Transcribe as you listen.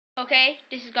Okay,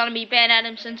 this is gonna be Ben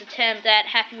Adamson's attempt at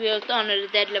Happy Wheels Dawn of the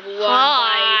Dead level 1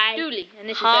 Hi. by Dooley. And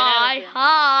this is Hi, Ben Adamson.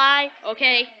 hi.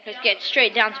 Okay, let's get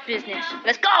straight down to business.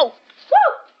 Let's go!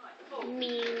 Woo!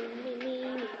 Me.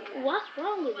 What's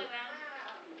wrong with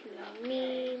it?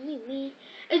 Me.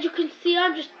 As you can see,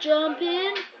 I'm just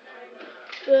jumping.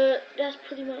 But that's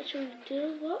pretty much what we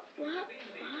do. What?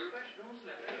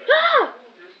 Ah!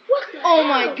 What the hell?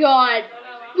 My god!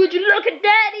 Would you look at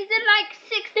that? He's in like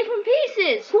 6 different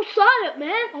pieces! Who saw it,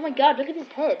 man? Oh my god, look at his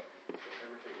head.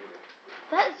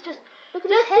 That is just... Look at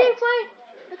Let's his head. see if my...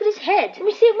 Look at his head. Let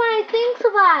me see if my thing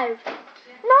survived.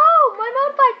 No, my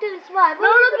motorbike didn't survive. No,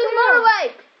 look at his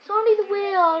motorbike! It's only the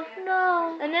wheel.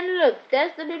 No. And then look,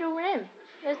 there's the little rim.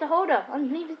 There's the holder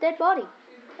underneath his dead body.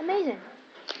 Amazing.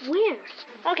 Weird.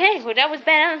 Okay, well that was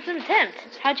Ben Adamson's attempt.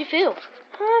 How'd you feel?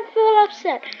 I feel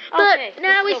upset. But Okay,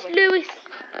 now it's it's over. Louis.